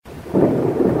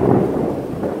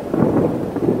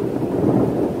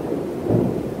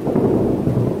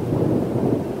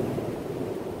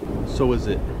So is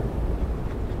it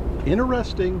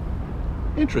interesting,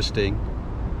 interesting,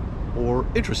 or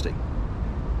interesting?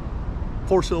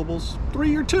 4 syllables,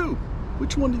 3 or 2?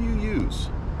 Which one do you use?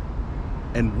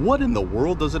 And what in the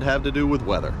world does it have to do with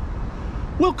weather?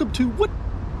 Welcome to What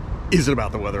Is It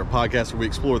About the Weather, a podcast where we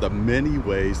explore the many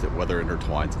ways that weather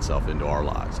intertwines itself into our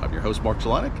lives. I'm your host, Mark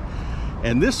Jelinek,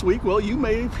 and this week, well, you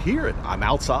may hear it. I'm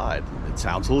outside. It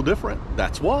sounds a little different.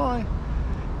 That's why.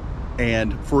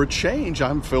 And for a change,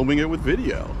 I'm filming it with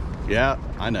video. Yeah,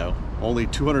 I know. Only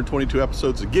 222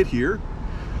 episodes to get here.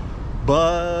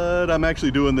 But I'm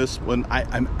actually doing this when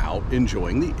I'm out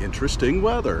enjoying the interesting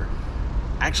weather.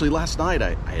 Actually, last night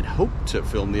I had hoped to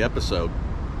film the episode.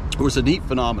 There was a neat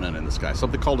phenomenon in the sky,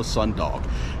 something called a sundog.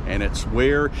 And it's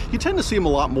where you tend to see them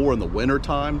a lot more in the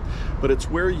wintertime, but it's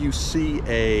where you see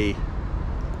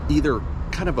either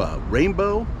kind of a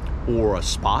rainbow or a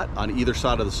spot on either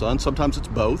side of the sun. Sometimes it's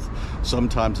both.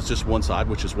 Sometimes it's just one side,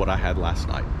 which is what I had last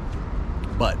night.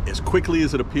 But as quickly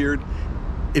as it appeared,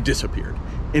 it disappeared.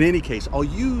 In any case, I'll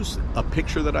use a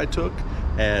picture that I took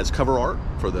as cover art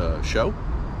for the show,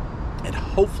 and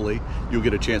hopefully you'll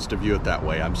get a chance to view it that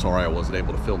way. I'm sorry I wasn't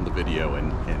able to film the video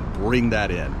and bring that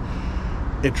in.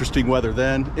 Interesting weather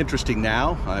then, interesting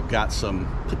now. I've got some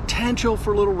potential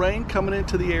for a little rain coming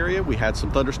into the area. We had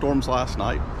some thunderstorms last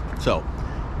night. So,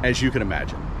 as you can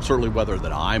imagine, certainly weather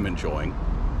that I'm enjoying.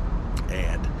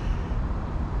 And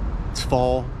it's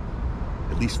fall,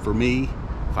 at least for me.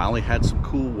 Finally had some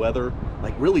cool weather,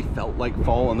 like really felt like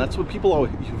fall. And that's what people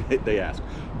always, they ask,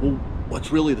 well, what's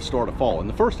really the start of fall? And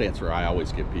the first answer I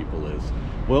always give people is,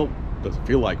 well, does it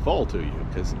feel like fall to you?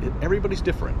 Because everybody's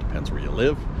different. Depends where you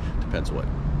live, depends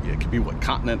it can be what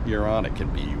continent you're on, it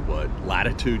can be what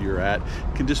latitude you're at,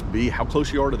 it can just be how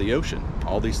close you are to the ocean.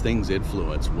 All these things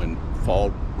influence when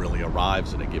fall really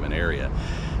arrives in a given area.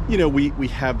 You know, we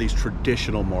have these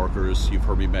traditional markers. You've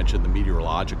heard me mention the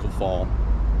meteorological fall,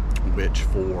 which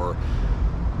for,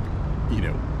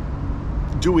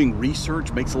 doing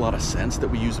research makes a lot of sense that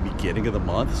we use the beginning of the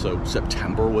month. So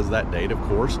September was that date, of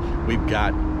course. We've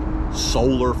got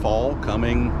solar fall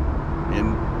coming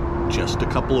in just a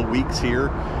couple of weeks here,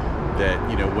 that,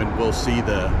 when we'll see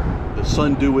the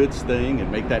sun do its thing and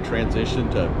make that transition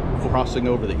to crossing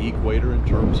over the equator in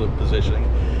terms of positioning.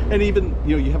 And even,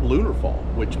 you have lunar fall,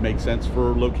 which makes sense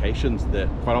for locations that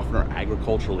quite often are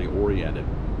agriculturally oriented.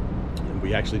 And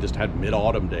we actually just had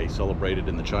Mid-Autumn Day celebrated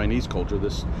in the Chinese culture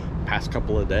this past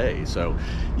couple of days. So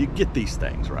you get these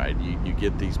things, right? You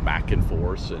get these back and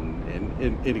forth, and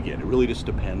again, it really just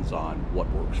depends on what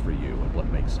works for you and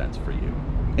what makes sense for you.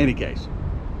 Any case,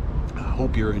 I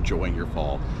hope you're enjoying your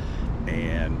fall,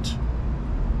 and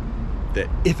that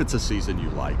if it's a season you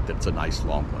like, that it's a nice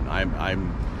long one.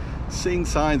 I'm seeing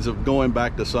signs of going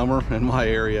back to summer in my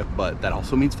area, but that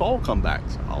also means fall come back,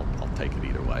 so I'll take it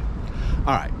either way.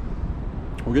 All right,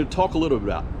 we're going to talk a little bit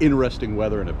about interesting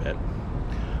weather in a bit,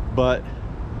 but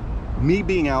me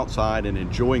being outside and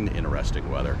enjoying the interesting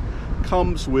weather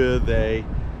comes with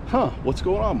what's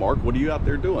going on, Mark? What are you out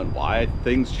there doing? Why are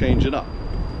things changing up?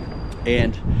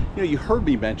 And, you heard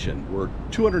me mention we're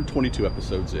 222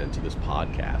 episodes into this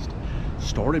podcast.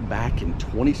 Started back in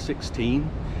 2016,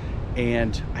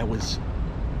 and I was,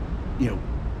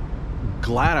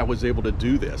 glad I was able to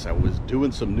do this. I was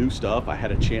doing some new stuff. I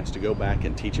had a chance to go back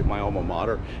and teach at my alma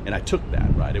mater, and I took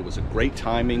that, right? It was a great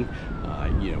timing.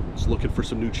 Was looking for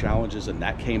some new challenges, and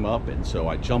that came up, and so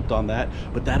I jumped on that.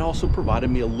 But that also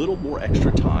provided me a little more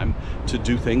extra time to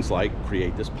do things like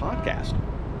create this podcast.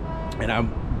 And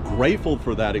I'm grateful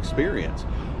for that experience.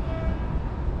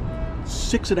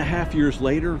 6.5 years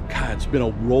later, God, it's been a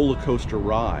roller coaster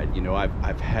ride.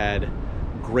 I've had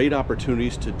great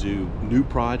opportunities to do new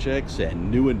projects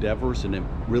and new endeavors, and have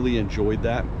really enjoyed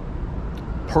that.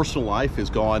 Personal life has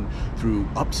gone through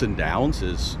ups and downs,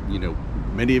 as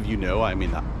many of you know. I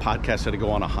mean, the podcast had to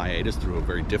go on a hiatus through a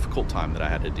very difficult time that I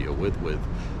had to deal with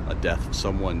a death of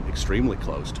someone extremely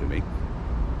close to me.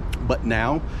 But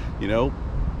now,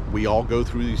 we all go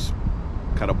through these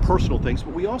kind of personal things,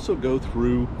 but we also go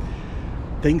through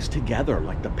things together,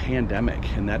 like the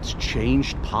pandemic, and that's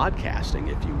changed podcasting,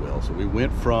 if you will. So we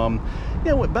went from,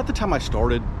 about the time I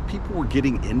started, people were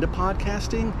getting into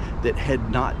podcasting that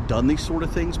had not done these sort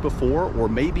of things before, or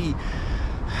maybe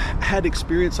had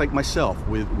experience like myself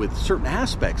with certain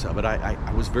aspects of it.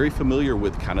 I was very familiar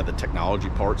with kind of the technology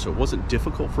part, so it wasn't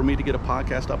difficult for me to get a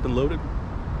podcast up and loaded.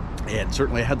 And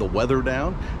certainly I had the weather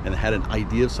down and had an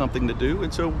idea of something to do.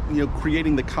 And so,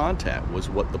 creating the content was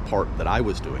what the part that I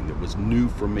was doing that was new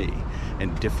for me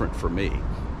and different for me.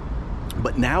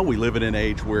 But now we live in an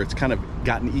age where it's kind of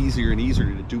gotten easier and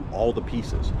easier to do all the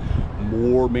pieces.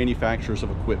 More manufacturers of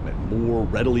equipment, more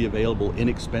readily available,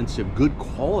 inexpensive, good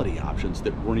quality options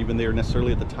that weren't even there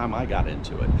necessarily at the time I got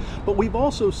into it. But we've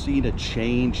also seen a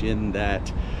change in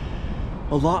that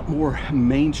a lot more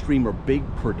mainstream or big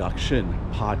production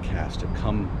podcasts have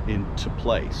come into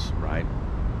place, right?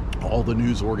 All the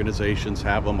news organizations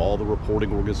have them, all the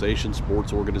reporting organizations,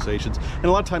 sports organizations, and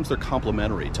a lot of times they're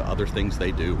complementary to other things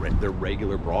they do, their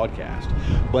regular broadcast.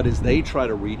 But as they try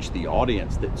to reach the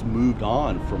audience that's moved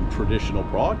on from traditional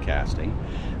broadcasting,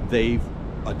 they've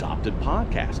adopted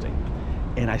podcasting.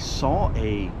 And I saw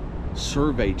a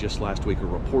survey just last week, a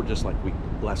report just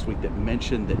last week that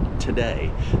mentioned that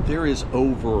today there is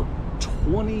over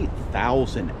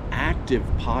 20,000 active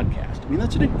podcasts. I mean,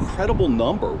 that's an incredible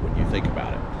number when you think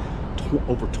about it.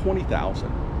 Over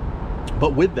 20,000.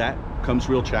 But with that comes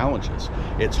real challenges.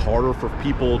 It's harder for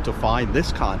people to find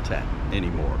this content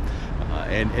anymore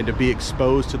and to be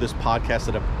exposed to this podcast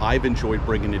that I've enjoyed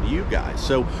bringing it to you guys.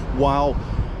 So while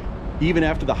even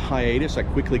after the hiatus, I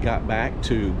quickly got back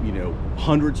to,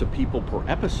 hundreds of people per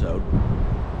episode,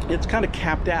 it's kind of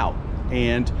capped out.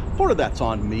 And part of that's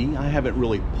on me. I haven't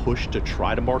really pushed to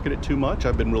try to market it too much.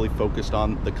 I've been really focused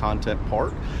on the content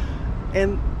part.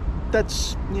 And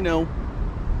that's,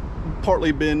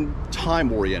 partly been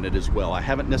time oriented as well. I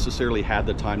haven't necessarily had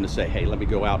the time to say, hey, let me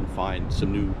go out and find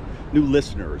some new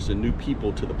listeners and new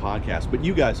people to the podcast. But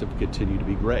you guys have continued to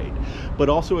be great. But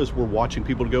also, as we're watching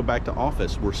people to go back to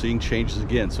office, we're seeing changes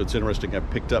again. So it's interesting. I've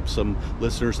picked up some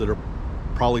listeners that are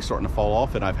probably starting to fall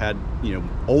off, and I've had,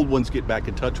 old ones get back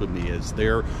in touch with me as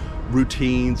their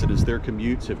routines and as their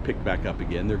commutes have picked back up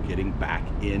again. They're getting back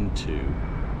into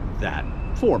that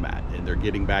format and they're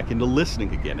getting back into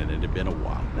listening again, and it had been a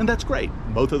while, and that's great.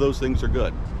 Both of those things are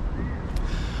good.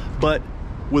 But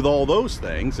with all those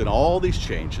things and all these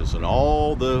changes and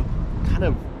all the kind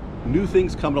of new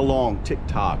things coming along,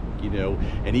 TikTok,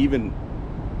 and even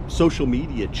social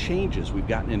media changes, we've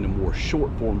gotten into more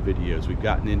short form videos, we've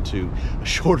gotten into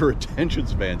shorter attention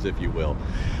spans, if you will.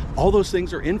 All those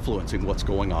things are influencing what's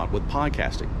going on with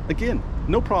podcasting. Again,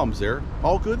 no problems there,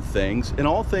 all good things, and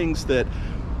all things that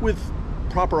with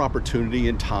proper opportunity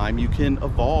and time you can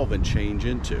evolve and change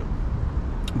into.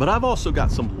 But I've also got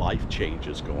some life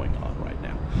changes going on right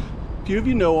now. A few of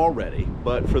you know already,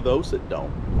 but for those that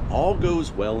don't, all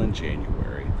goes well in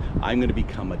January, I'm going to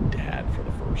become a dad for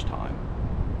the first time.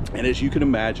 And as you can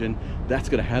imagine, that's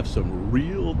going to have some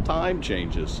real time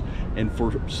changes. And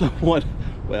for someone,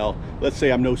 well, let's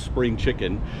say I'm no spring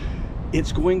chicken,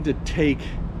 it's going to take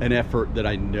an effort that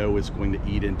I know is going to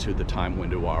eat into the time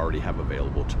window I already have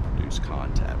available to produce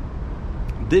content.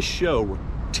 This show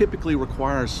typically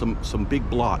requires some big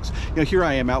blocks. Here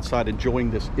I am outside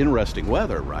enjoying this interesting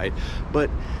weather, right?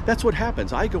 But that's what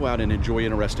happens. I go out and enjoy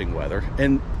interesting weather,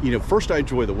 and first I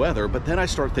enjoy the weather, but then I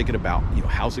start thinking about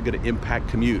how's it going to impact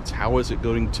commutes? How is it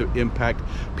going to impact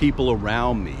people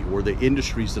around me or the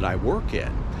industries that I work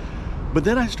in? But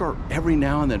then I start every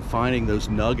now and then finding those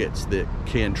nuggets that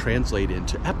can translate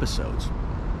into episodes.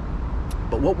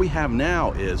 But what we have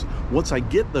now is, once I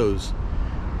get those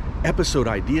episode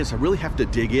ideas, I really have to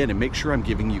dig in and make sure I'm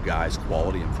giving you guys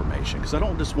quality information, because I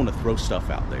don't just want to throw stuff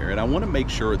out there, and I want to make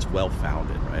sure it's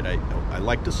well-founded, right? I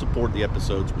like to support the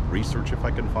episodes with research if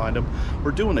I can find them.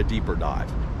 We're doing a deeper dive,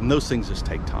 and those things just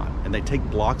take time, and they take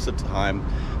blocks of time,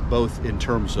 both in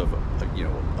terms of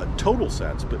a total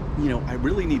sense, but I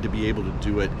really need to be able to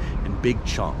do it in big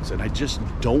chunks, and I just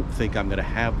don't think I'm going to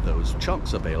have those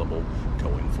chunks available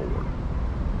going forward.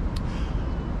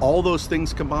 All those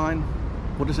things combined,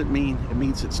 what does it mean? It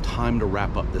means it's time to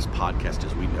wrap up this podcast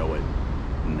as we know it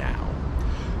now.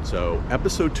 So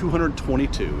episode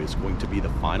 222 is going to be the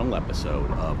final episode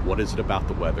of What Is It About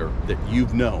the Weather that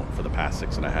you've known for the past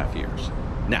 6.5 years.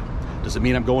 Now, does it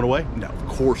mean I'm going away? No, of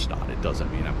course not. It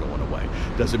doesn't mean I'm going away.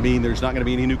 Does it mean there's not going to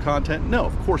be any new content? No,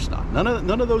 of course not.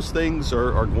 None of those things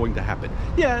are going to happen.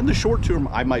 Yeah, in the short term,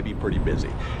 I might be pretty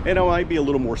busy, and I might be a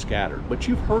little more scattered. But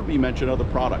you've heard me mention other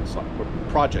projects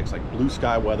like Blue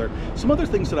Sky Weather, some other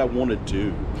things that I want to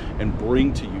do and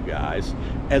bring to you guys,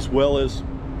 as well as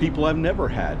people I've never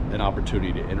had an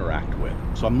opportunity to interact with.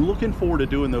 So I'm looking forward to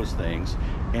doing those things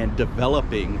and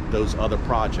developing those other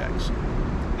projects.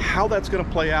 How that's going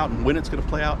to play out and when it's going to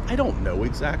play out, I don't know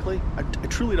exactly. I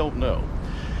truly don't know.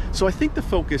 So I think the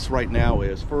focus right now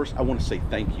is, first, I want to say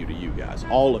thank you to you guys,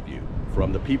 all of you,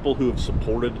 from the people who have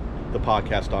supported the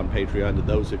podcast on Patreon to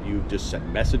those of you who've just sent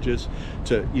messages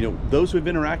to, those who have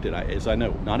interacted. As I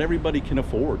know, not everybody can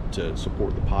afford to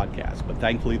support the podcast, but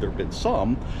thankfully there have been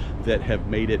some that have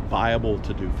made it viable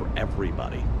to do for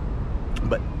everybody.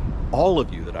 But all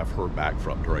of you that I've heard back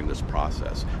from during this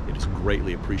process. It is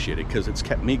greatly appreciated because it's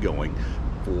kept me going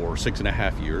for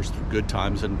 6.5 years through good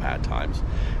times and bad times,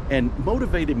 and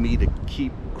motivated me to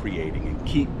keep creating and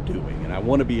keep doing. And I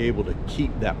want to be able to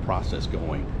keep that process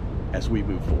going as we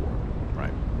move forward,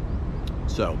 right?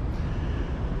 So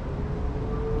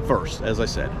first, as I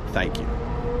said, thank you.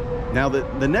 Now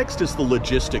the next is the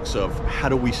logistics of how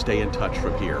do we stay in touch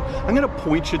from here. I'm going to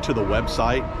point you to the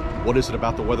website,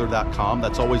 whatisitabouttheweather.com.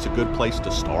 That's always a good place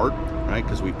to start, right?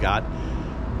 Because we've got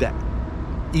that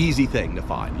easy thing to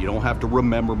find. You don't have to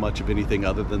remember much of anything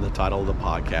other than the title of the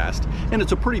podcast. And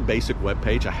it's a pretty basic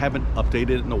webpage. I haven't updated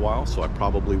it in a while, so I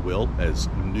probably will as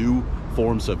new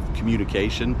forms of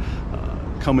communication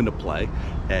come into play.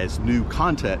 As new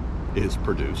content is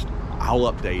produced, I'll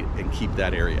update and keep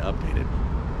that area updated.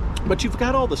 But you've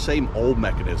got all the same old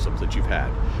mechanisms that you've had.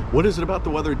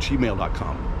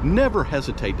 whatisitabouttheweather@gmail.com. Never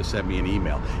hesitate to send me an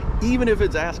email, even if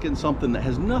it's asking something that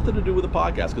has nothing to do with the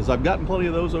podcast, because I've gotten plenty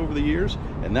of those over the years,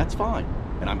 and that's fine.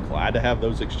 And I'm glad to have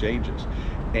those exchanges.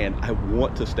 And I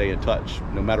want to stay in touch,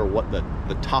 no matter what the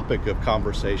topic of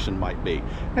conversation might be.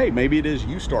 Hey, maybe it is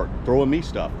you start throwing me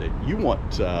stuff that you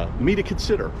want me to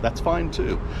consider. That's fine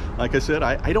too. Like I said,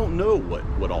 I don't know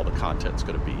what all the content's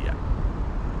going to be yet.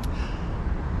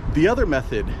 The other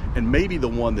method, and maybe the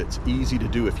one that's easy to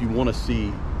do if you want to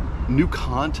see new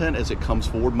content as it comes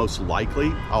forward, most likely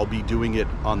I'll be doing it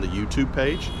on the YouTube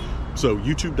page. So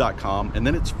youtube.com, and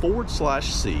then it's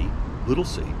 /C, little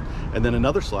c, and then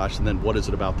another slash, and then what is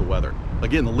it about the weather.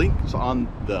 Again, the link is on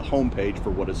the homepage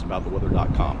for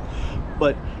whatisitabouttheweather.com.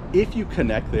 But if you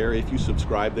connect there, if you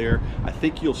subscribe there, I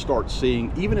think you'll start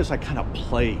seeing, even as I kind of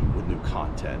play with new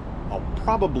content, I'll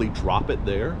probably drop it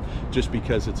there just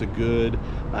because it's a good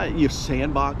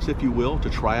sandbox, if you will, to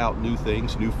try out new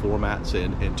things, new formats,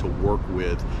 and to work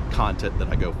with content that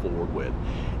I go forward with.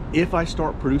 If I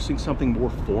start producing something more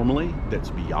formally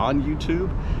that's beyond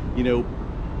YouTube,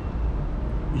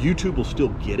 YouTube will still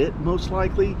get it most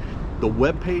likely. The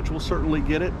web page will certainly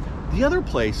get it. The other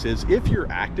place is if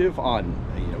you're active on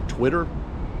Twitter,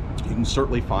 you can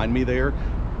certainly find me there.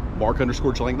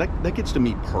 Mark_Gilling, that gets to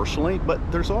me personally, but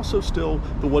there's also still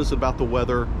the What Is It About the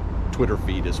Weather Twitter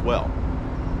feed as well.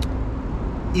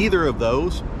 Either of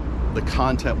those, the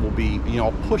content will be,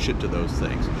 I'll push it to those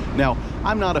things. Now,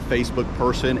 I'm not a Facebook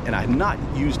person, and I've not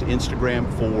used Instagram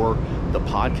for the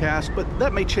podcast, but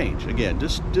that may change. Again,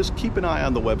 just keep an eye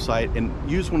on the website and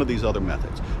use one of these other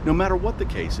methods. No matter what the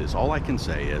case is, all I can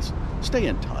say is stay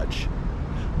in touch.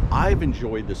 I've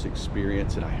enjoyed this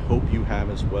experience, and I hope you have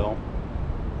as well.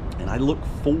 And I look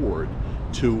forward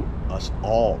to us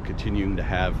all continuing to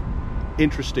have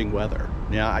interesting weather.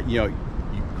 Now, you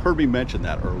heard me mention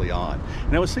that early on.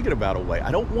 And I was thinking about a way.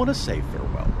 I don't want to say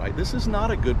farewell, right? This is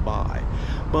not a goodbye.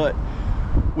 But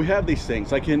we have these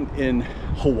things, like in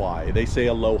Hawaii, they say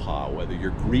aloha, whether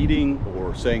you're greeting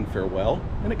or saying farewell.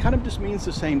 And it kind of just means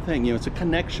the same thing. It's a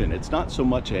connection. It's not so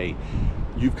much a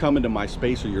you've come into my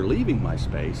space or you're leaving my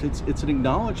space. It's an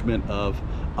acknowledgement of,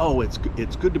 oh, it's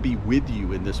good to be with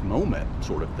you in this moment,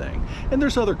 sort of thing. And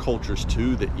there's other cultures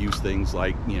too that use things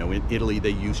like, in Italy they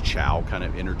use ciao kind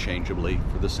of interchangeably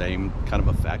for the same kind of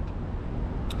effect.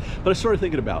 But I started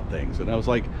thinking about things, and I was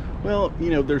like, well,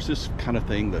 there's this kind of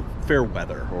thing, the fair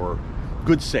weather or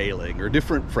good sailing or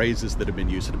different phrases that have been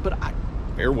used. But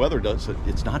fair weather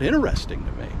it's not interesting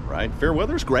to me, right? Fair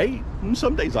weather's great. And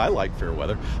some days I like fair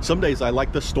weather. Some days I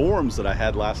like the storms that I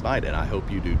had last night, and I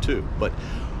hope you do too. But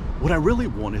what I really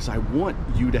want is I want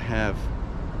you to have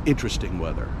interesting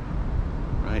weather,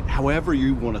 right? However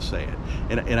you want to say it.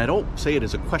 And I don't say it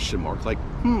as a question mark, like,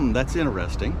 that's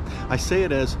interesting. I say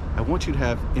it as, I want you to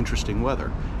have interesting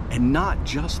weather. And not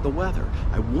just the weather.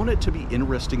 I want it to be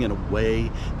interesting in a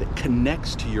way that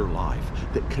connects to your life,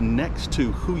 that connects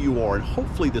to who you are. And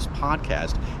hopefully this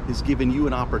podcast has given you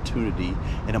an opportunity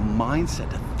and a mindset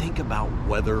to think about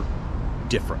weather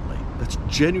differently. That's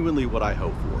genuinely what I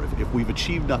hope for, if we've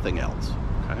achieved nothing else,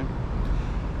 okay?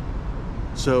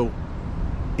 So,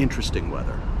 interesting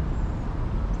weather.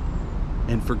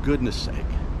 And for goodness sake,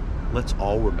 let's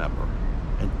all remember,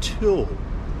 until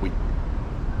we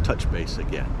touch base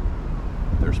again,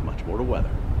 there's much more to weather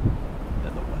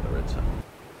than the weather itself.